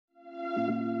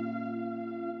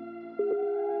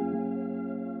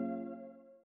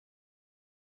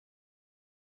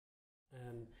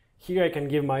here I can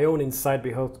give my own insight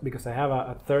because I have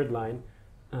a third line.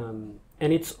 And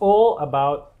it's all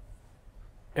about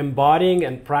embodying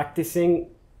and practicing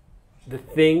the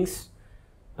things,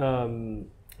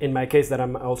 in my case that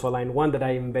I'm also line 1, that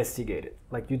I investigated.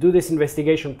 Like you do this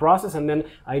investigation process and then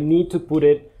I need to put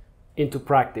it into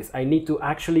practice. I need to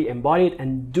actually embody it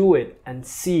and do it and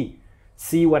see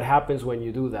what happens when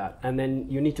you do that. And then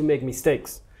you need to make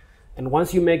mistakes. And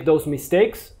once you make those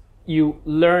mistakes, you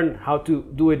learn how to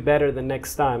do it better the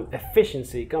next time.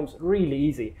 Efficiency comes really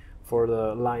easy for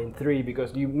the line 3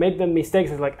 because you make the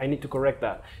mistakes. It's like, I need to correct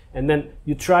that. And then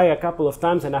you try a couple of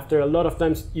times, and after a lot of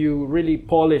times, you really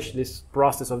polish this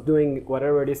process of doing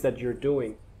whatever it is that you're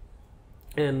doing.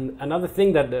 And another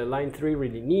thing that the line 3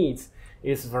 really needs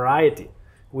is variety.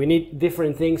 We need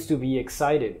different things to be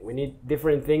excited. We need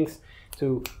different things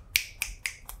to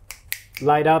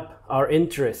light up our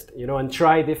interest, you know, and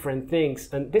try different things.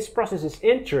 And this process is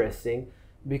interesting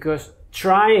because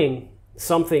trying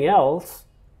something else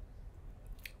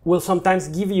will sometimes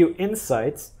give you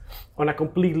insights on a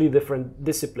completely different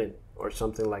discipline or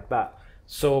something like that.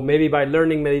 So maybe by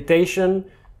learning meditation,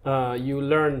 you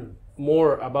learn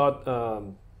more about,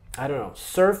 I don't know,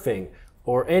 surfing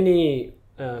or any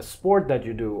sport that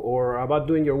you do, or about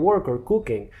doing your work or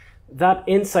cooking. That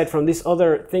insight from this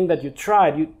other thing that you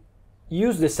tried, you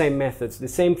use the same methods, the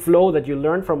same flow that you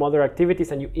learn from other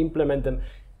activities, and you implement them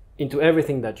into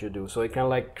everything that you do. So it kind of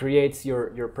like creates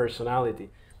your personality.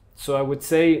 So I would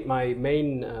say my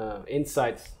main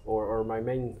insights or my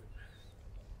main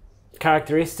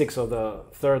characteristics of the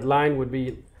third line would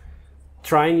be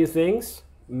trying new things,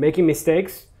 making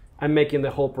mistakes, and making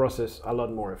the whole process a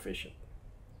lot more efficient.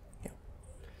 Yeah.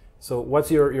 So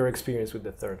what's your experience with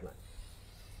the third line?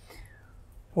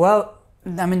 Well,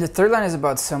 I mean, the third line is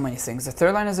about so many things. The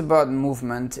third line is about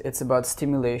movement, it's about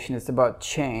stimulation, it's about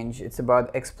change, it's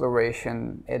about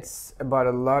exploration, it's about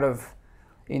a lot of,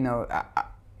 you know,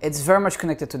 it's very much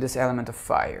connected to this element of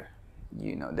fire.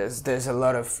 You know, there's a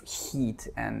lot of heat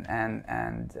and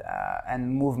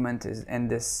movement is in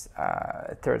this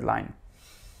third line.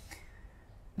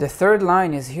 The third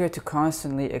line is here to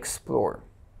constantly explore,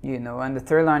 you know, and the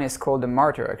third line is called the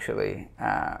martyr, actually.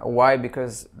 Why?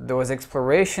 Because those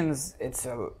explorations,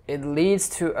 it leads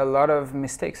to a lot of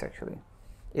mistakes, actually.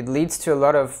 It leads to a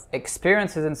lot of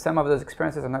experiences, and some of those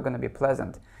experiences are not going to be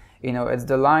pleasant. You know, it's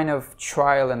the line of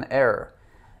trial and error.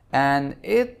 And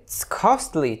it's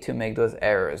costly to make those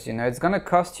errors. You know, it's going to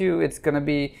cost you, it's going to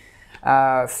be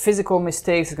physical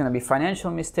mistakes, it's going to be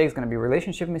financial mistakes, it's going to be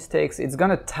relationship mistakes. It's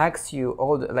going to tax you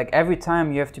like every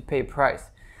time you have to pay a price,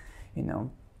 you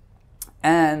know.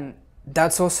 And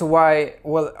that's also why,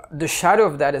 well, the shadow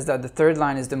of that is that the third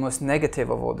line is the most negative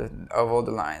of all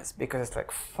the lines, because it's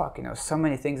like, fuck, you know, so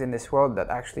many things in this world that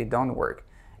actually don't work.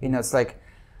 You know, it's like,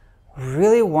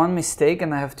 really one mistake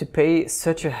and I have to pay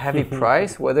such a heavy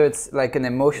price, whether it's like an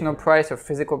emotional price or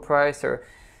physical price, or,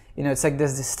 you know, it's like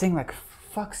there's this thing like,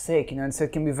 fuck's sake, you know, and so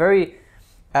it can be very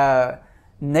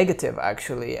negative,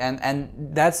 actually, and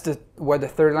that's what the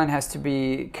third line has to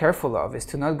be careful of, is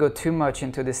to not go too much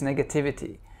into this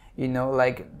negativity. You know,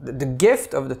 like the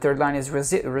gift of the third line is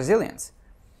resilience.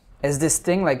 Is this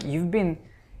thing like you've been,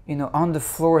 you know, on the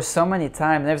floor so many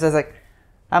times, and everybody's like,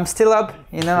 I'm still up,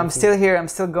 you know, I'm still here, I'm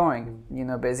still going, you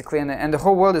know, basically. And the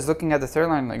whole world is looking at the third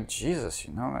line like, Jesus,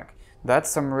 you know, like,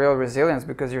 that's some real resilience,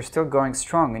 because you're still going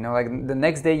strong, you know, like the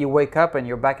next day you wake up and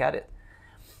you're back at it,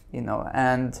 you know.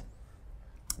 And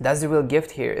that's the real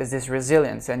gift here, is this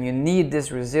resilience. And you need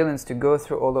this resilience to go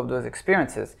through all of those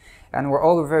experiences. And we're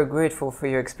all very grateful for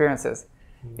your experiences,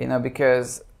 you know,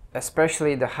 because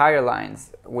especially the higher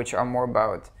lines, which are more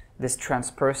about this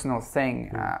transpersonal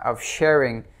thing of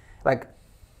sharing, like,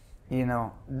 you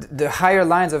know, the higher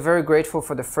lines are very grateful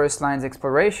for the first line's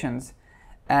explorations,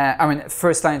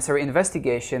 first line, sorry,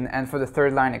 investigation, and for the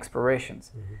third line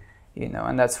explorations, you know,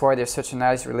 and that's why there's such a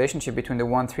nice relationship between the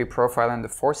 1-3 profile and the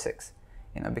 4-6,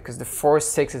 you know, because the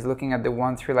 4-6 is looking at the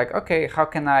 1-3 like, okay, how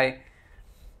can I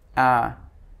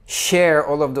share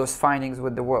all of those findings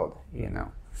with the world, you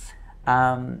know.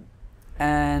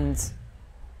 And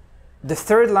the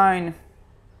third line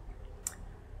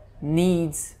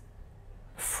needs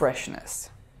freshness.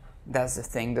 That's the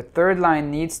thing. The third line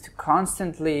needs to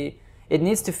constantly, it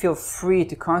needs to feel free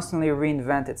to constantly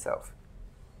reinvent itself.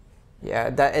 Yeah,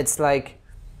 that it's like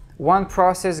one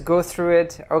process, go through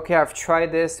it, okay, I've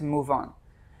tried this, move on,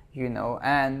 you know.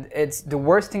 And it's the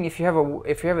worst thing if you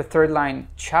have a third line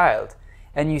child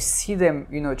and you see them,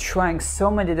 you know, trying so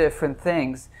many different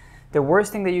things. The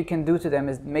worst thing that you can do to them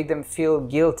is make them feel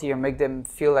guilty or make them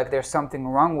feel like there's something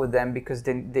wrong with them because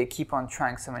they keep on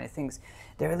trying so many things.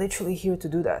 They're literally here to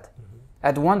do that.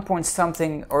 At one point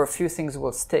something or a few things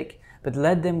will stick, but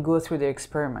let them go through the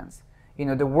experiments. You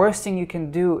know, the worst thing you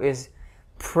can do is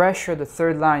pressure the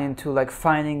third line into like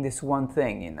finding this one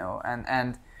thing, you know,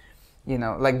 and you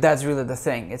know, like that's really the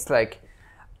thing. It's like,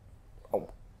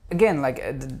 again, like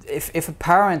if a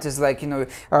parent is like, you know,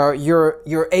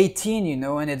 you're 18, you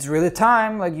know, and it's really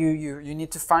time, like you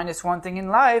need to find this one thing in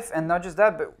life, and not just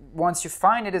that, but once you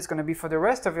find it, it's going to be for the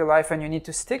rest of your life, and you need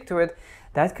to stick to it.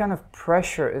 That kind of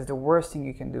pressure is the worst thing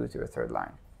you can do to your third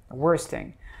line. The worst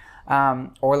thing.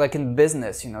 Or like in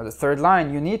business, you know, the third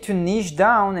line, you need to niche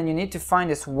down and you need to find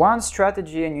this one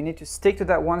strategy and you need to stick to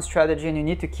that one strategy and you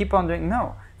need to keep on doing.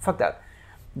 No, fuck that.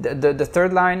 The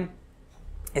third line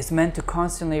is meant to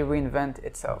constantly reinvent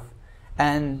itself.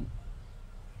 And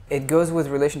it goes with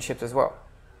relationships as well.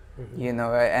 Mm-hmm. You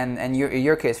know, and in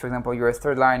your case, for example, you're a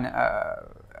third line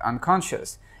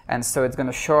unconscious. And so it's going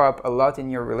to show up a lot in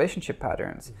your relationship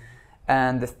patterns. Mm-hmm.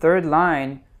 And the third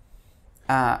line,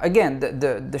 again,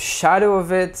 the shadow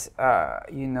of it,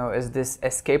 you know, is this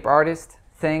escape artist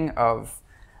thing of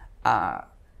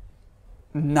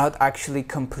not actually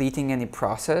completing any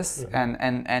process.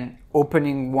 Mm-hmm. and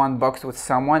opening one box with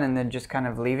someone and then just kind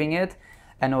of leaving it.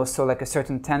 And also like a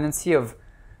certain tendency of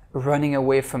running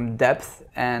away from depth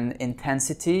and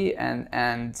intensity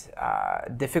and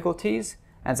difficulties.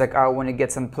 And it's like, oh, when it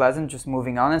gets unpleasant, just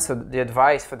moving on. And so the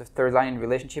advice for the third line in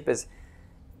relationship is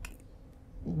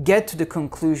get to the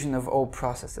conclusion of all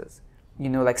processes. You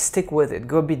know, like stick with it,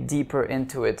 go a bit deeper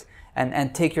into it,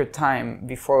 and take your time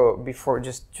before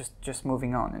just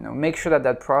moving on. You know, make sure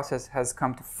that process has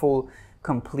come to full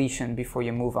completion before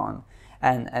you move on,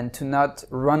 and to not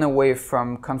run away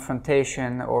from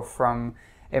confrontation or from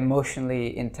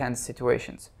emotionally intense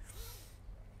situations.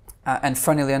 And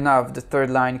funnily enough, the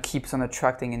third line keeps on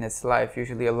attracting in its life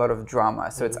usually a lot of drama.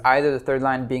 So it's either the third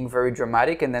line being very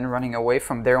dramatic and then running away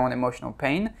from their own emotional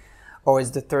pain, or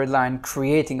it's the third line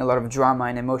creating a lot of drama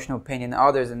and emotional pain in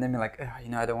others and then be like, you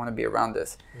know, I don't want to be around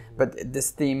this. Mm-hmm. But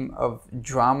this theme of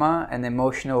drama and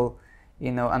emotional,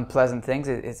 you know, unpleasant things,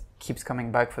 it keeps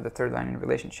coming back for the third line in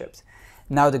relationships.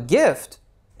 Now the gift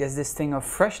is this thing of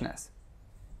freshness,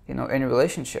 you know, in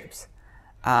relationships.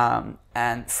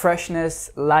 And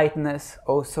freshness, lightness,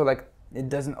 also like it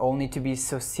doesn't all need to be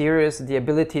so serious. The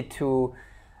ability to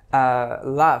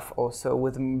laugh also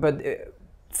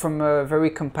from a very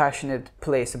compassionate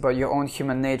place about your own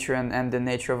human nature and the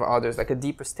nature of others, like a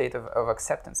deeper state of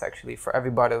acceptance actually for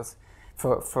everybody's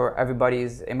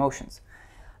emotions.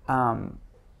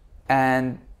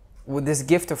 And with this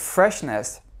gift of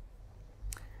freshness,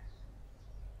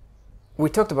 we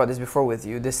talked about this before with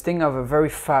you, this thing of a very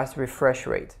fast refresh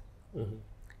rate. Mm-hmm.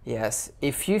 Yes,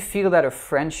 if you feel that a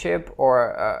friendship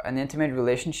or an intimate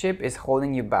relationship is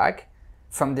holding you back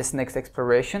from this next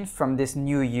exploration, from this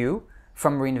new you,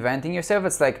 from reinventing yourself,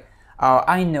 it's like, oh,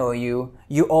 I know you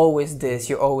always this,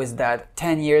 you always that,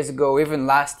 10 years ago, even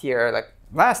last year, like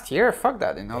last year, fuck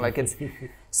that, you know, like it's,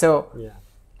 so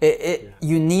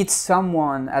you need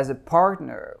someone as a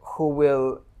partner who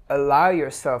will allow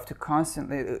yourself to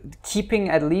constantly, keeping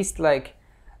at least like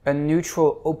a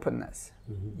neutral openness.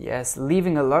 Mm-hmm. Yes,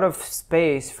 leaving a lot of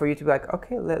space for you to be like,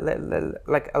 okay,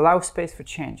 like allow space for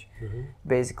change. Mm-hmm.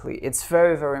 Basically, it's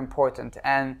very, very important,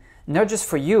 and not just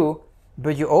for you,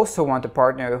 but you also want a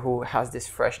partner who has this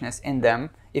freshness in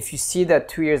them. If you see that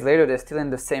 2 years later they're still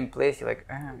in the same place, you're like,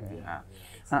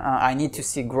 I need to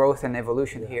see growth and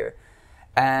evolution here,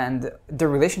 and the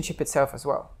relationship itself as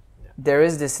well. There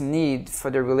is this need for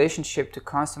the relationship to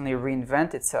constantly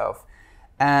reinvent itself.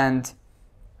 And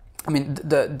I mean,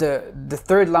 the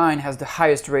third line has the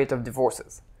highest rate of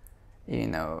divorces. You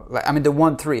know, like, I mean, the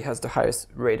 1-3 has the highest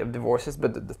rate of divorces,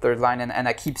 but the third line, and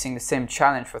I keep seeing the same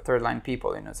challenge for third line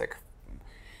people. You know, it's like,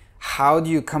 how do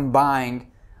you combine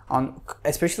on,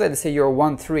 especially let's say you're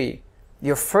 1-3,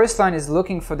 your first line is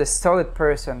looking for this solid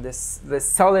person, this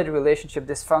solid relationship,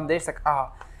 this foundation, like,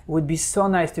 it would be so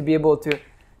nice to be able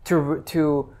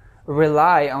to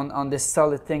rely on this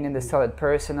solid thing and this solid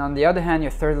person. On the other hand,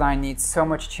 your third line needs so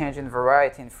much change and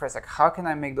variety. And first, like, how can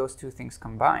I make those two things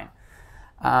combine?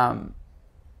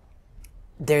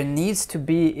 There needs to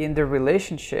be in the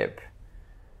relationship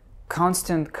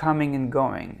constant coming and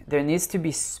going. There needs to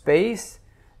be space.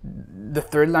 The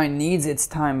third line needs its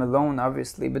time alone,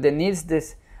 obviously, but there needs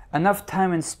this enough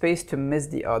time and space to miss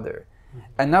the other.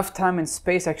 Mm-hmm. Enough time and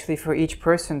space actually for each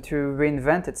person to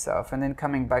reinvent itself and then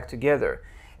coming back together.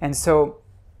 And so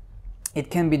it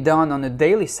can be done on a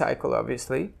daily cycle,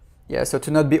 obviously. Yeah, so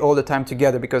to not be all the time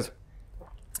together, because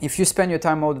if you spend your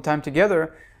time all the time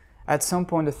together, at some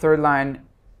point the third line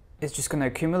is just going to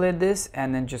accumulate this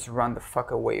and then just run the fuck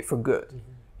away for good.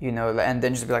 Mm-hmm. you know, and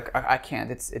then just be like, I can't,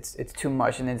 it's too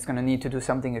much, and then it's going to need to do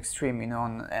something extreme, you know,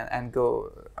 and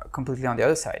go completely on the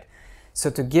other side. So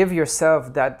to give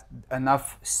yourself that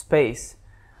enough space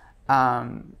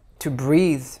to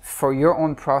breathe for your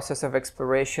own process of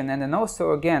exploration, and then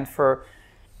also again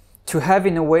to have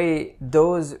in a way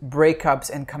those breakups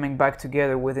and coming back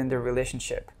together within the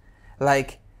relationship,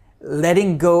 like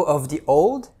letting go of the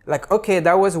old, like, okay,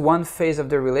 that was one phase of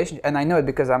the relationship, and I know it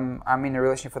because I'm in a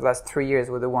relationship for the last 3 years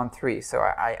with a 1-3, so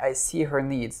I see her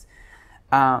needs.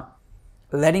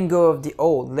 Letting go of the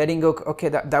old, letting go, okay,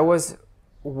 that was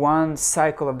one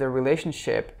cycle of the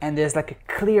relationship, and there's like a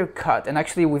clear cut, and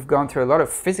actually we've gone through a lot of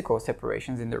physical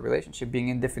separations in the relationship, being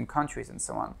in different countries and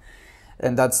so on,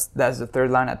 and that's the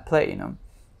third line at play, you know,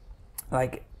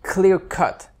 like clear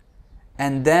cut,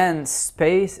 and then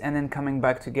space, and then coming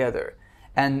back together.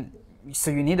 And so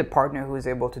you need a partner who is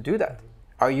able to do that.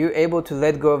 Are you able to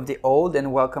let go of the old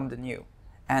and welcome the new?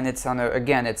 And it's on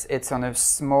it's on a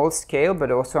small scale, but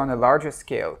also on a larger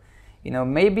scale. You know,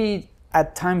 maybe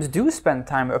at times do spend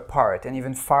time apart and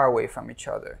even far away from each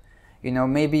other. You know,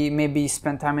 maybe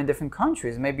spend time in different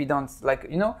countries. Maybe don't, like,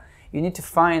 you know, you need to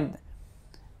find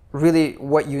really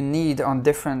what you need on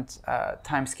different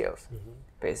time scales,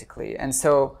 basically. And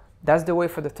so that's the way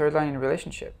for the third line in a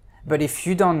relationship. But if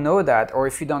you don't know that, or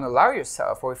if you don't allow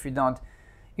yourself, or if you don't,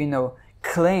 you know,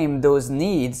 claim those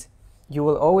needs, you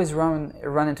will always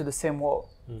run into the same wall,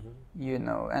 you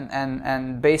know.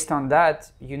 And based on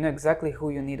that, you know exactly who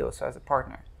you need also as a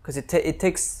partner, because it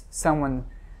takes someone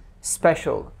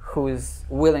special who is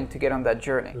willing to get on that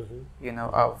journey, you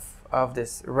know, of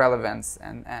this relevance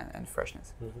and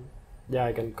freshness. Yeah,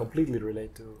 I can completely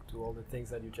relate to all the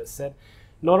things that you just said.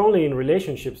 Not only in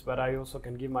relationships, but I also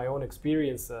can give my own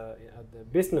experience at the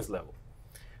business level.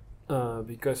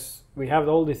 Because we have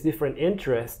all these different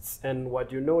interests, and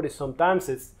what you notice sometimes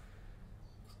is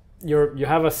you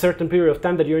have a certain period of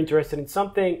time that you're interested in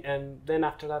something, and then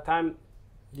after that time,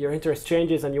 your interest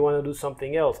changes and you want to do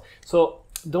something else. So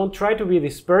don't try to be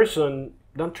this person,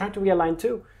 don't try to be a line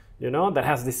two, you know, that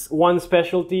has this one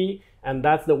specialty, and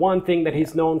that's the one thing that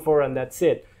he's known for, and that's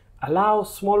it. Allow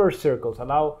smaller circles,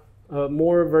 allow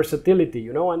more versatility,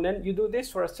 you know, and then you do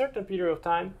this for a certain period of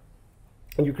time,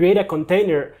 and you create a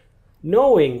container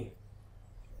knowing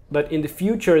that in the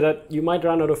future that you might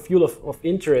run out of fuel of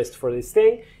interest for this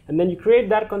thing, and then you create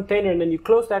that container, and then you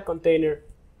close that container,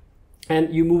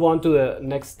 and you move on to the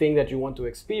next thing that you want to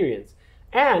experience.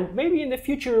 And maybe in the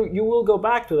future you will go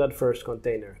back to that first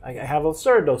container. I have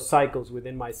observed those cycles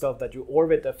within myself, that you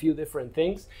orbit a few different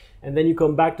things, and then you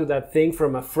come back to that thing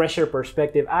from a fresher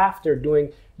perspective after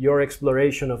doing your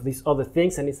exploration of these other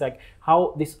things. And it's like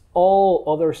how these all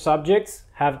other subjects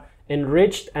have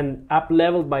enriched and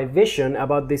up-leveled my vision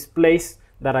about this place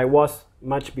that I was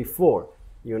much before,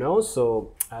 you know.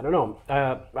 So I don't know,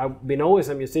 I've been always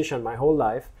a musician my whole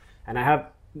life, and I have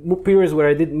periods where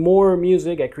I did more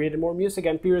music, I created more music,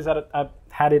 and periods that I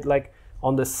had it like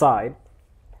on the side.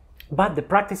 But the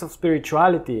practice of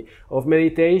spirituality, of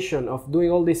meditation, of doing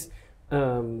all this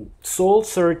soul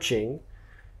searching,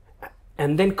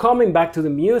 and then coming back to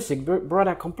the music brought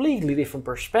a completely different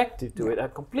perspective to it, a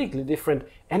completely different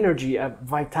energy, a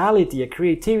vitality, a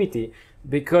creativity,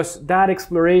 because that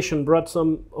exploration brought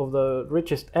some of the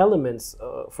richest elements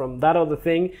from that other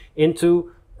thing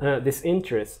into this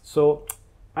interest. So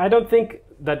I don't think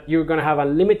that you're going to have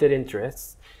unlimited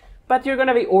interests, but you're going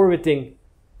to be orbiting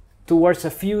towards a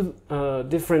few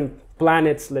different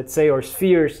planets, let's say, or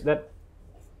spheres that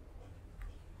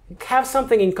have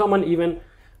something in common, even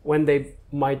when they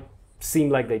might seem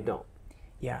like they don't.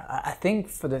 Yeah, I think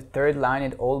for the third line,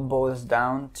 it all boils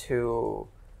down to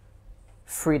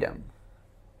freedom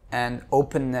and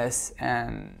openness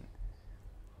and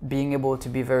being able to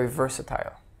be very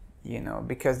versatile, you know,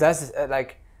 because that's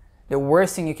like the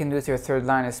worst thing you can do to your third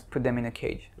line is put them in a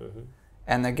cage.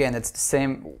 And again, it's the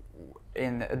same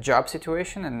in a job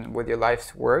situation and with your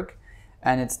life's work,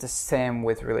 and it's the same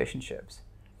with relationships.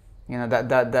 You know,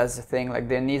 that's the thing. Like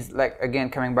there needs, like, again,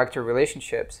 coming back to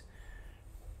relationships,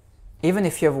 even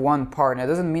if you have one partner, it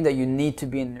doesn't mean that you need to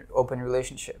be in open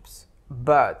relationships.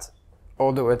 But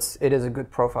although it is a good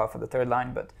profile for the third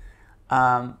line, but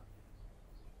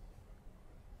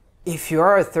if you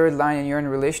are a third line and you're in a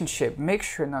relationship, make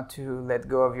sure not to let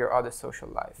go of your other social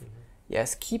life.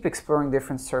 Yes, keep exploring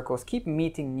different circles, keep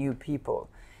meeting new people.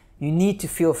 You need to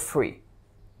feel free.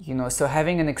 You know, so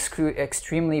having an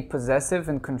extremely possessive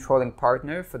and controlling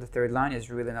partner for the third line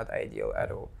is really not ideal at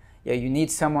all. Yeah, you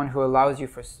need someone who allows you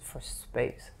for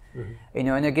space. You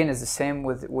know, and again, it's the same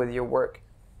with your work.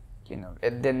 You know,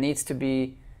 there needs to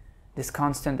be this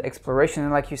constant exploration,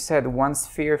 and like you said, one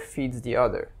sphere feeds the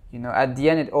other. You know, at the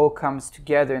end, it all comes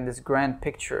together in this grand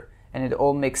picture, and it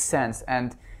all makes sense.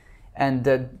 And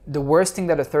the worst thing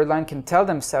that a third line can tell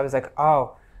themselves is like,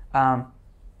 oh,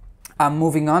 I'm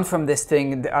moving on from this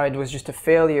thing. It was just a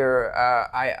failure.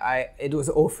 It was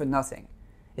all for nothing.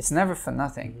 It's never for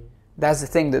nothing. Mm-hmm. That's the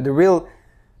thing. The real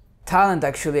talent,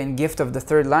 actually, and gift of the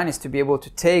third line is to be able to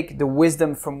take the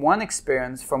wisdom from one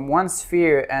experience, from one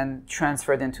sphere, and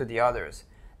transfer it into the others.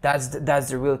 That's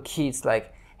the real key. It's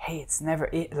like, hey, it's never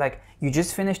like you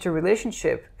just finished a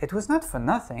relationship. It was not for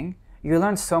nothing. You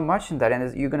learned so much in that,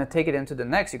 and you're going to take it into the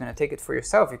next. You're going to take it for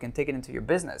yourself. You can take it into your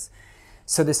business.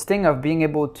 So this thing of being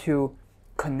able to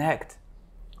connect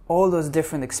all those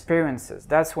different experiences,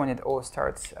 that's when it all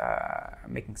starts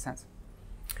making sense.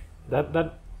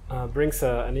 That brings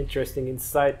an interesting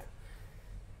insight.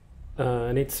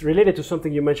 And it's related to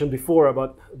something you mentioned before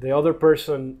about the other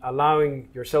person allowing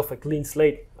yourself a clean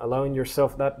slate, allowing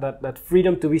yourself that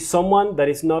freedom to be someone that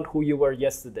is not who you were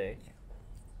yesterday.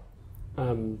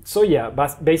 So yeah,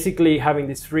 basically having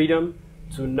this freedom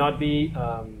to not be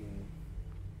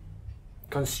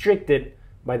constricted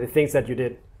by the things that you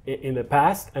did in the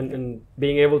past, and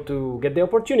being able to get the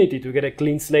opportunity to get a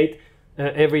clean slate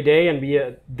every day and be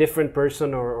a different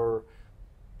person, or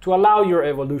to allow your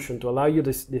evolution, to allow you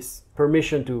this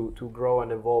permission to grow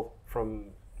and evolve from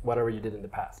whatever you did in the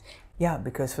past. Yeah,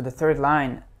 because for the third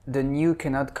line, the new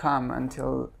cannot come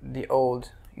until the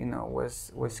old, you know,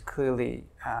 was clearly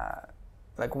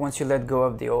like once you let go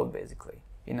of the old, basically.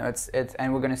 You know, it's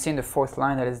and we're going to see in the fourth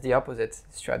line that is the opposite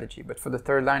strategy. But for the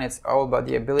third line, it's all about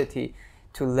the ability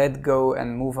to let go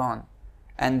and move on.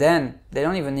 And then they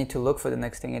don't even need to look for the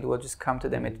next thing. It will just come to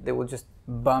them. They will just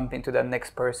bump into that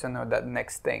next person or that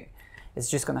next thing. It's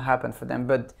just going to happen for them.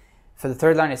 But for the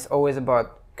third line, it's always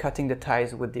about cutting the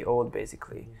ties with the old,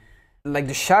 basically. Like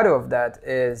the shadow of that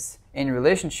is in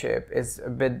relationship is a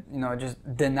bit, you know, just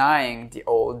denying the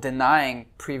old, denying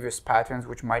previous patterns,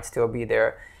 which might still be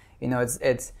there. You know,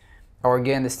 it's or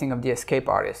again, this thing of the escape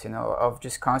artist, you know, of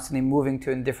just constantly moving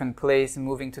to a different place,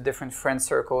 moving to different friend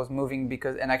circles, moving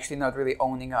and actually not really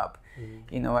owning up,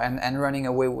 you know, and running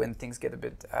away when things get a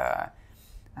bit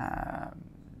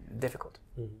difficult.